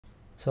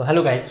So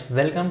hello guys,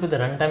 welcome to the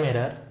Runtime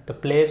Error, the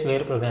place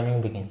where programming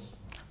begins.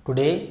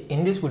 Today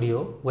in this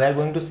video, we are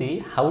going to see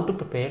how to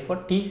prepare for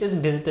TCS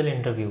digital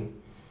interview.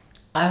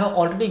 I have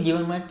already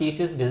given my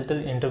TCS digital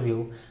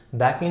interview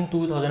back in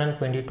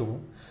 2022.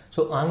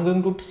 So I'm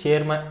going to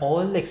share my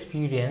all the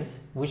experience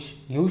which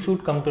you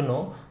should come to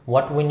know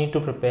what we need to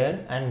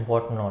prepare and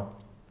what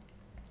not.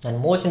 And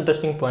most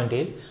interesting point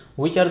is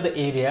which are the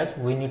areas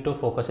we need to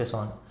focus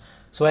on.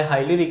 So I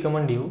highly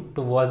recommend you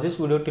to watch this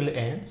video till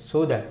end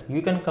so that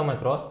you can come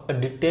across a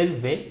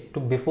detailed way to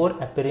before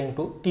appearing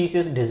to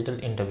TCS digital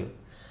interview.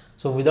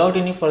 So without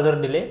any further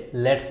delay,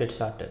 let's get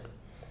started.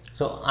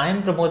 So I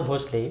am Pramod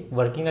Bhosle,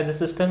 working as a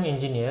system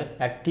engineer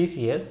at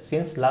TCS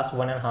since last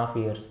 1.5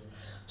 years.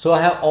 So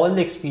I have all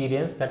the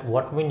experience that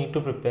what we need to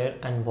prepare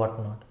and what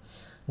not.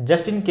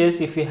 Just in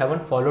case if you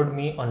haven't followed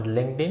me on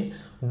LinkedIn,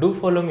 do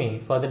follow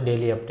me for the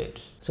daily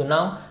updates. So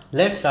now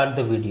let's start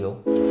the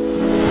video.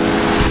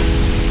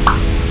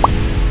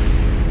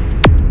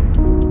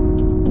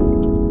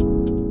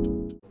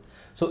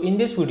 So in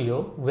this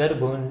video, we are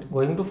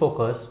going to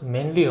focus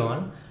mainly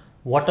on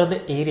what are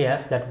the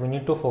areas that we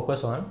need to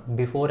focus on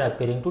before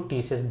appearing to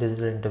TCS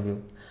digital interview.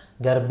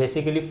 There are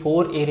basically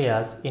 4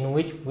 areas in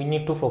which we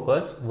need to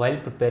focus while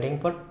preparing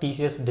for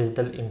TCS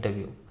digital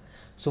interview.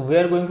 So we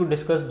are going to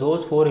discuss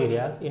those 4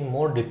 areas in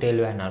more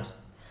detailed manners.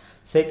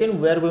 Second,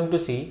 we are going to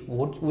see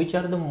which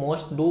are the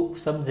most due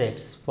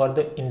subjects for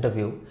the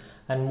interview,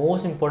 and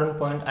most important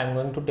point, I am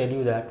going to tell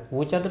you that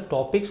which are the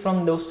topics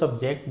from those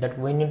subjects that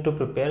we need to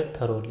prepare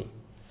thoroughly.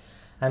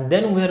 And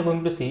then we are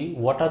going to see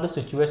what are the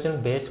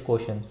situation based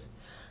questions.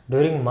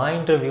 During my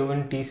interview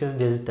in TCS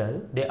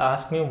digital, they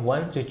asked me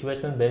one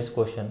situation based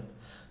question.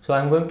 So I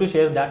am going to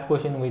share that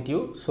question with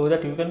you so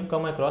that you can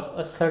come across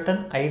a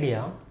certain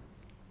idea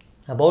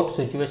about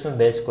situation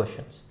based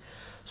questions.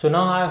 So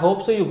now I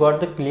hope so you got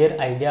the clear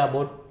idea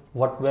about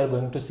what we are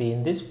going to see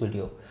in this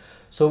video.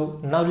 So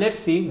now let's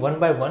see one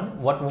by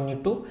one what we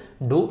need to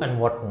do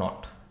and what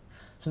not.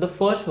 So the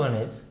first one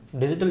is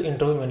digital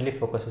interview mainly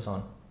focuses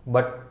on,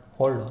 but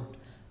hold on.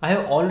 I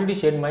have already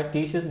shared my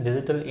TCS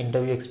digital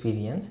interview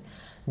experience.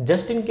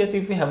 Just in case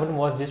if you haven't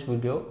watched this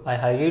video, I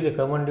highly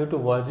recommend you to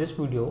watch this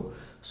video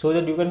so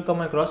that you can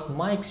come across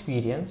my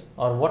experience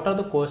or what are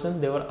the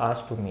questions they were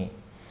asked to me.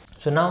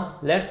 So now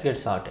let's get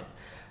started.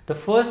 The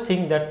first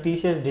thing that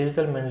TCS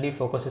digital mainly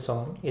focuses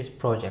on is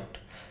project,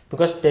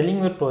 because telling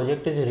your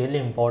project is a really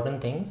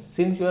important thing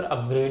since you are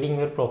upgrading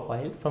your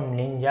profile from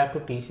Ninja to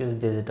TCS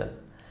digital.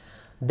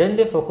 Then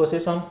they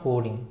focuses on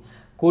coding.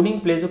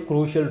 Coding plays a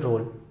crucial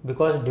role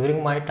because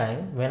during my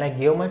time when I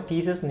gave my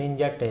TCS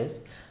Ninja test,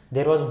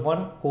 there was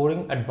one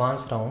coding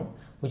advanced round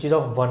which is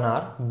of 1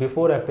 hour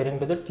before appearing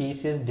to the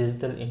TCS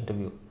digital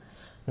interview.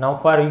 Now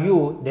for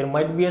you, there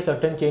might be a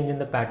certain change in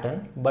the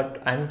pattern,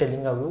 but I am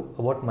telling you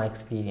about my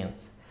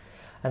experience.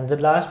 And the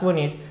last one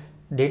is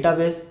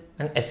database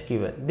and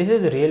SQL. This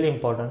is really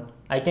important.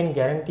 I can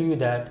guarantee you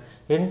that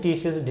in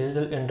TCS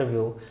digital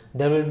interview,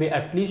 there will be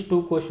at least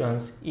 2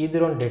 questions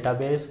either on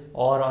database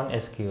or on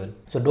SQL.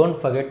 So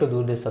don't forget to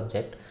do this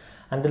subject.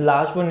 And the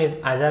last one is,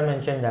 as I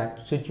mentioned,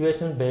 that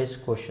situation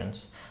based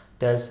questions.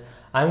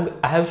 I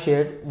have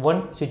shared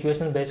one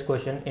situation based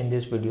question in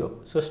this video.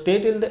 So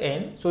stay till the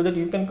end so that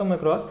you can come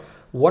across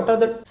what are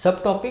the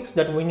subtopics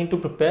that we need to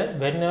prepare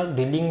when we are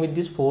dealing with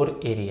these 4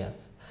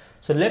 areas.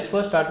 So let's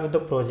first start with the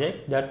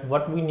project, that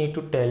what we need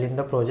to tell in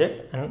the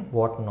project and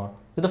what not.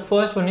 So the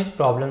first one is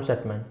problem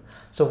statement.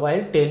 So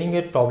while telling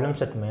your problem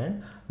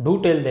statement, do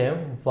tell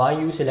them why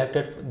you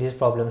selected these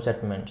problem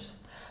statements.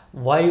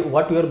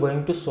 What you are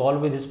going to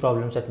solve with this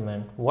problem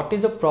statement, what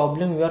is the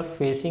problem you are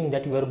facing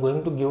that you are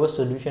going to give a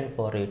solution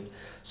for it.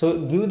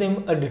 So give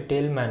them a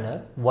detailed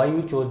manner why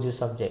you chose this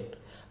subject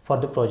for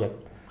the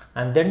project,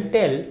 and then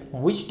tell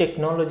which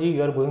technology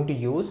you are going to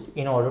use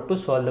in order to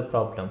solve the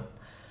problem.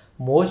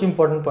 Most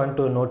important point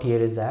to note here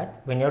is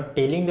that when you are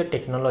telling the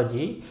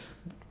technology,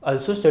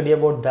 also study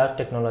about that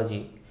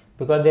technology,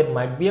 because there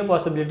might be a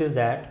possibilities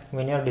that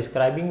when you are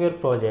describing your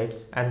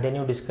projects and then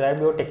you describe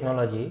your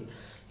technology,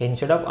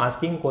 instead of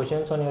asking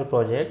questions on your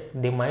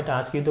project, they might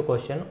ask you the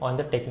question on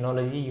the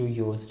technology you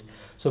used.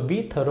 So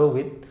be thorough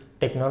with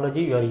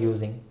technology you are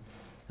using.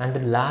 And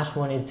the last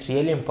one is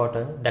really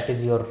important, that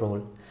is your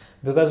role,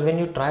 because when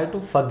you try to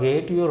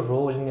forget your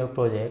role in your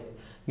project,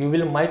 you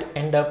might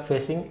end up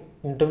facing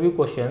interview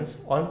questions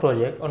on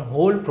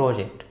whole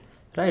project,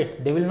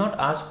 right? They will not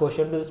ask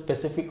question to the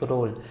specific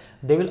role,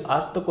 they will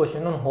ask the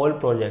question on whole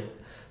project.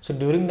 So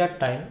during that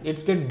time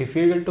it's get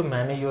difficult to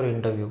manage your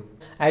interview.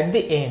 At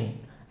the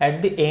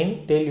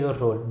end tell your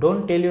role.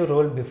 Don't tell your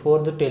role before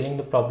the telling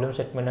the problem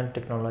statement and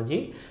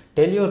technology.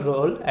 Tell your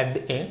role at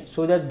the end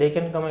so that they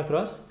can come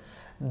across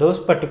those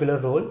particular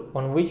role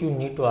on which you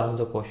need to ask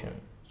the question.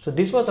 So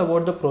this was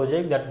about the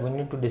project that we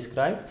need to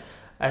describe.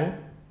 And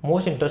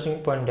most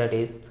interesting point, that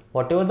is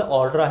whatever the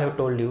order I have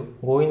told you,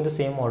 go in the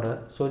same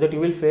order so that you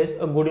will face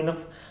a good enough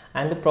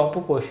and the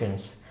proper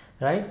questions,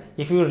 right?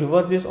 If you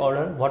reverse this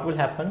order, what will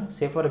happen?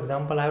 Say for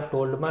example, I have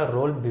told my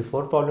role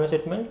before problem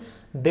statement,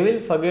 they will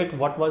forget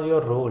what was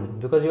your role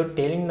because you are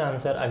telling the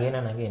answer again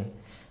and again,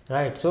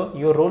 right? So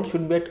your role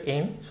should be at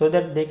end so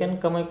that they can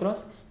come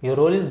across your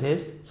role is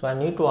this, so I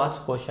need to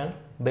ask question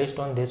based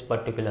on this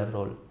particular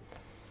role.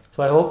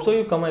 So I hope so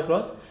you come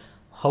across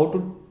how to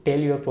tell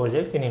your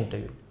projects in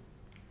interview.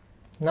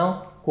 Now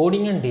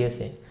coding and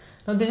DSA.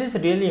 Now this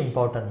is really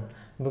important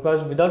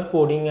because without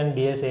coding and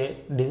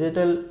DSA,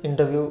 digital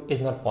interview is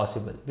not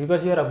possible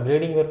because you are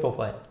upgrading your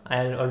profile.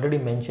 I already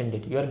mentioned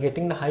it. You are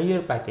getting the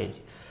higher package.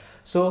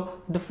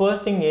 So the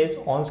first thing is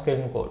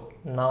on-screen code.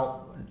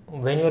 Now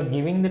when you are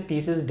giving the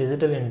TCS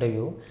digital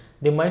interview,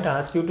 they might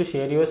ask you to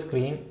share your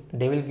screen.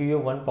 They will give you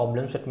one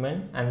problem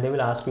statement and they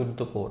will ask you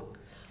to code.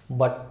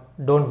 But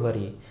don't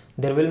worry,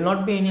 there will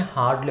not be any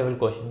hard level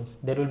questions.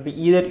 There will be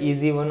either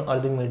easy one or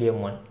the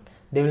medium one.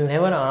 They will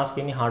never ask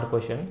any hard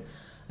question.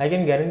 I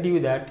can guarantee you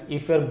that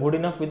if you are good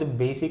enough with the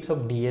basics of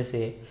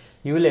DSA,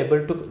 you will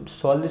able to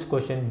solve this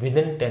question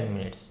within 10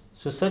 minutes.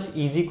 So such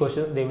easy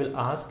questions they will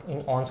ask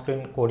in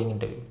on-screen coding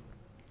interview.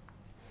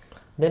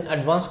 Then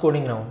advanced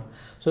coding round.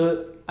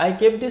 So I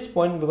kept this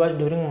point because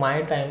during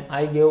my time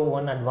I gave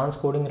one advanced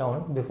coding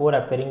round before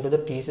appearing to the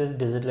TCS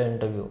digital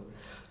interview.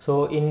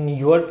 So in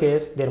your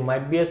case there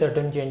might be a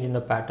certain change in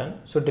the pattern.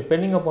 So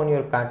depending upon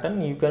your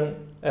pattern you can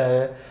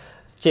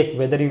check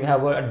whether you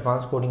have an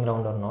advanced coding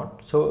round or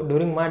not. So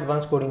during my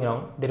advanced coding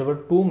round there were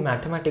 2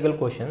 mathematical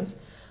questions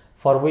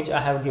for which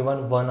I have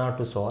given 1 hour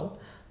to solve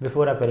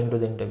before appearing to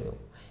the interview.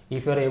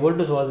 If you are able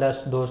to solve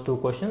those 2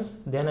 questions,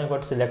 then I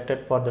got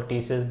selected for the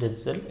TCS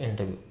digital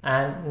interview.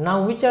 And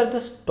now which are the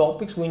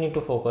topics we need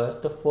to focus?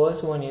 The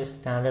first one is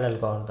standard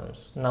algorithms.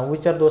 Now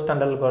which are those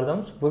standard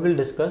algorithms? We will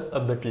discuss a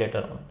bit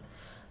later on.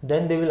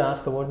 Then they will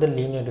ask about the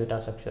linear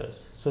data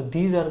structures. So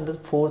these are the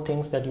 4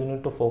 things that you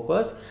need to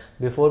focus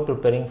before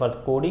preparing for the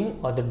coding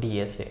or the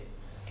DSA.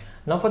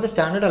 Now for the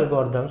standard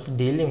algorithms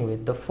dealing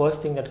with, the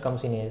first thing that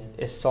comes in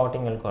is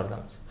sorting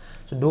algorithms.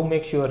 So do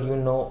make sure you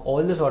know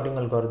all the sorting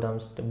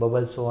algorithms, the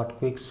bubble sort,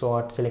 quick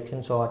sort,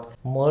 selection sort,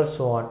 merge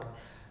sort,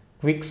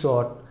 quick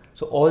sort.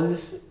 So all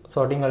these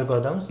sorting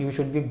algorithms, you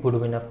should be good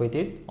enough with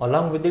it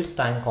along with its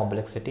time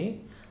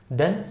complexity.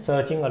 Then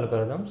searching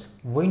algorithms.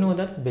 We know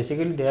that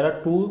basically there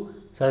are 2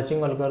 searching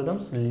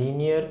algorithms,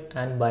 linear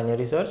and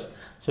binary search.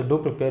 So do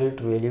prepare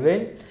it really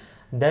well.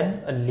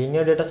 Then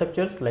linear data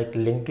structures like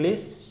linked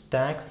list,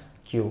 stacks,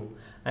 queue.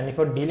 And if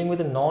you're dealing with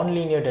the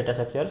non-linear data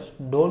structures,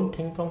 don't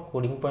think from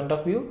coding point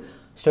of view.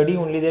 Study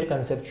only their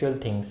conceptual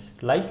things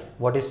like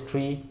what is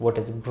tree, what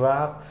is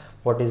graph,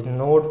 what is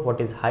node, what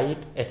is height,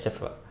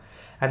 etc.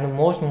 And the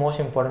most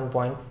important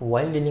point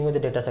while dealing with the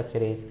data structure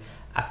is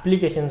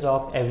applications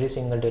of every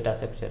single data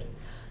structure.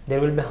 There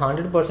will be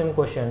 100%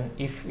 question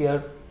if you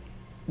are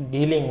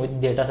dealing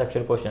with data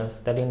structure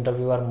questions that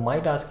interviewer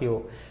might ask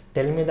you,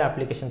 tell me the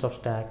applications of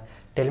stack,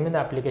 tell me the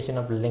application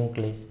of linked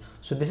list.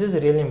 So this is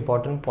a really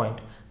important point,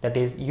 that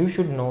is you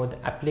should know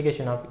the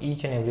application of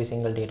each and every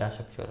single data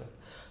structure.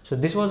 So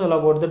this was all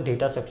about the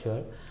data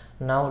structure.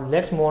 Now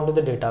let's move on to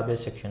the database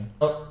section.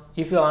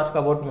 If you ask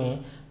about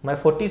me, my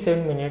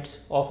 47 minutes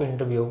of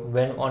interview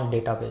went on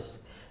database.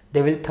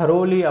 They will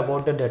thoroughly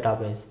about the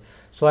database.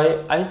 So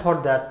I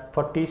thought that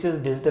for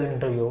TCS digital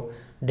interview,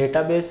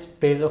 database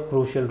plays a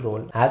crucial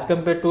role. As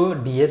compared to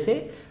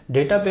DSA,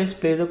 database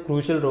plays a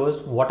crucial role,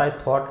 what I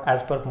thought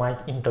as per my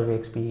interview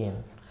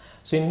experience.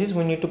 So in this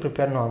we need to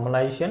prepare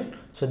normalization.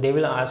 So they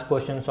will ask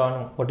questions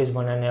on what is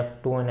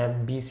 1NF,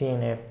 2NF,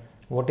 BCNF,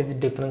 what is the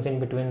difference in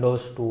between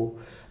those 2.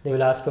 They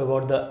will ask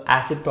about the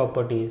asset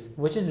properties,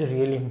 which is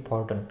really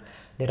important.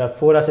 There are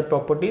 4 asset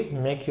properties,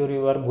 make sure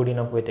you are good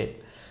enough with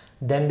it.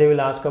 Then they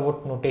will ask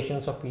about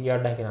notations of PR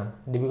diagram,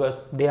 because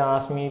they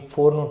asked me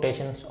 4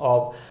 notations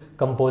of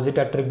composite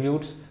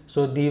attributes.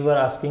 So they were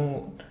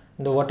asking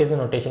what is the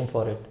notation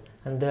for it,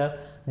 and the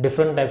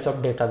different types of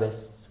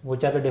database.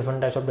 Which are the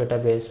different types of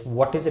database?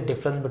 What is the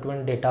difference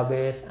between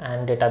database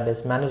and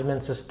database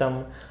management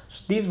system?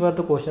 So these were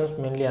the questions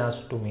mainly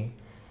asked to me.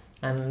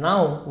 And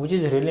now which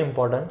is really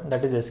important,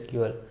 that is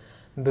SQL,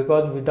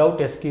 because without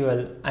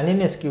SQL and in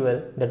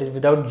SQL, that is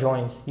without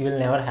joins, you will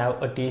never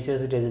have a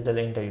TCS digital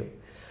interview.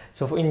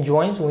 So in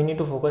joins we need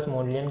to focus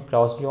mainly on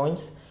cross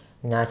joins,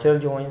 natural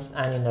joins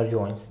and inner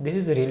joins. This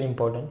is really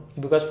important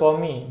because for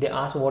me they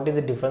ask what is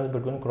the difference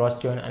between cross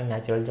join and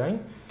natural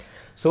join.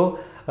 So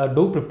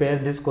do prepare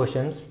these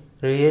questions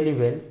really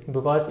well,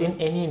 because in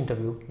any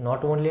interview,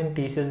 not only in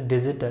TCS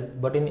digital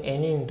but in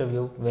any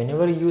interview,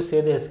 whenever you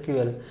say the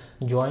SQL,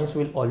 joins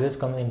will always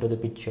come into the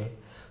picture.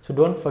 So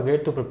don't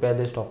forget to prepare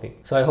this topic.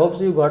 So I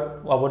hope you got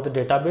about the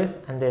database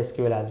and the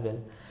SQL as well.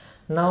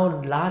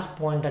 Now last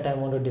point that I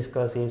want to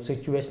discuss is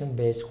situation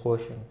based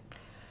question,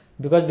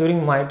 because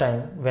during my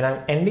time when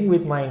I'm ending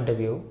with my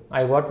interview,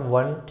 I got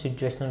one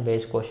situational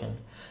based question.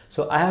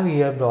 So I have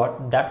here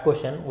brought that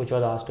question which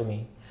was asked to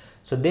me.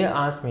 So they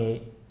asked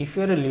me, if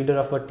you are a leader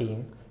of a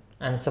team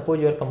and suppose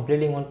you are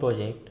completing one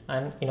project,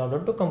 and in order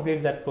to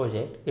complete that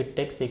project it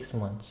takes 6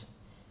 months,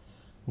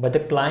 but the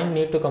client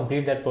need to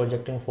complete that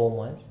project in 4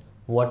 months,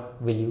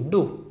 what will you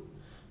do?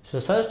 So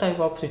such type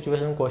of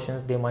situation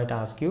questions they might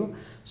ask you.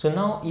 So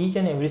now each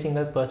and every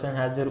single person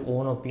has their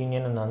own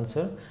opinion and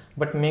answer,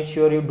 but make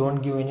sure you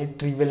don't give any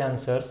trivial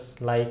answers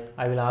like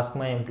I will ask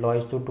my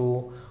employees to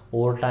do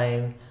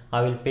overtime,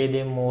 I will pay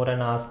them more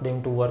and ask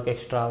them to work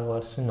extra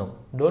hours. No,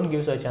 don't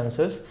give such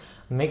answers.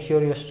 Make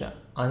sure your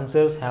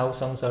answers have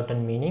some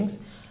certain meanings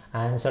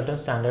and certain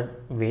standard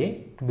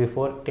way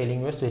before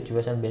telling your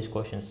situation based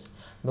questions,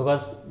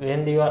 because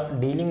when they are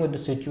dealing with the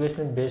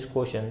situation based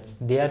questions,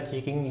 they are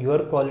checking your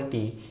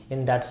quality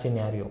in that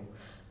scenario.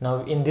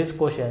 Now in this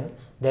question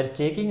they are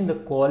checking the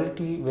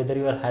quality whether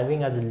you are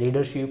having as a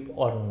leadership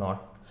or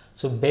not.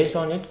 So based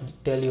on it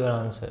tell your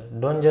answer.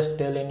 Don't just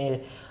tell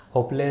any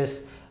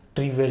hopeless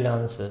trivial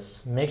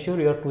answers. Make sure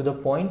you are to the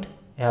point,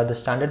 you have the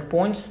standard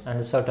points and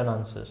the certain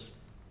answers.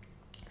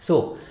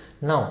 So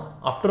now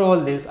after all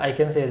this I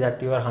can say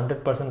that you are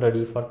 100%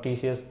 ready for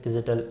TCS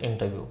digital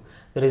interview.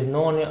 There is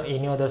no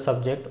any other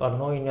subject or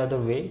no any other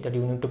way that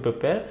you need to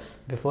prepare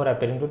before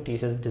appearing to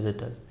TCS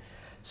digital.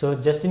 So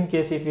just in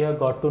case if you have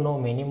got to know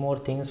many more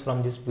things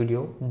from this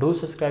video, do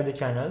subscribe the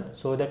channel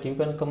so that you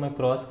can come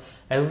across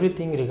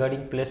everything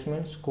regarding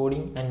placements,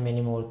 coding and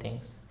many more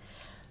things.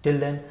 Till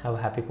then, have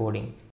happy coding.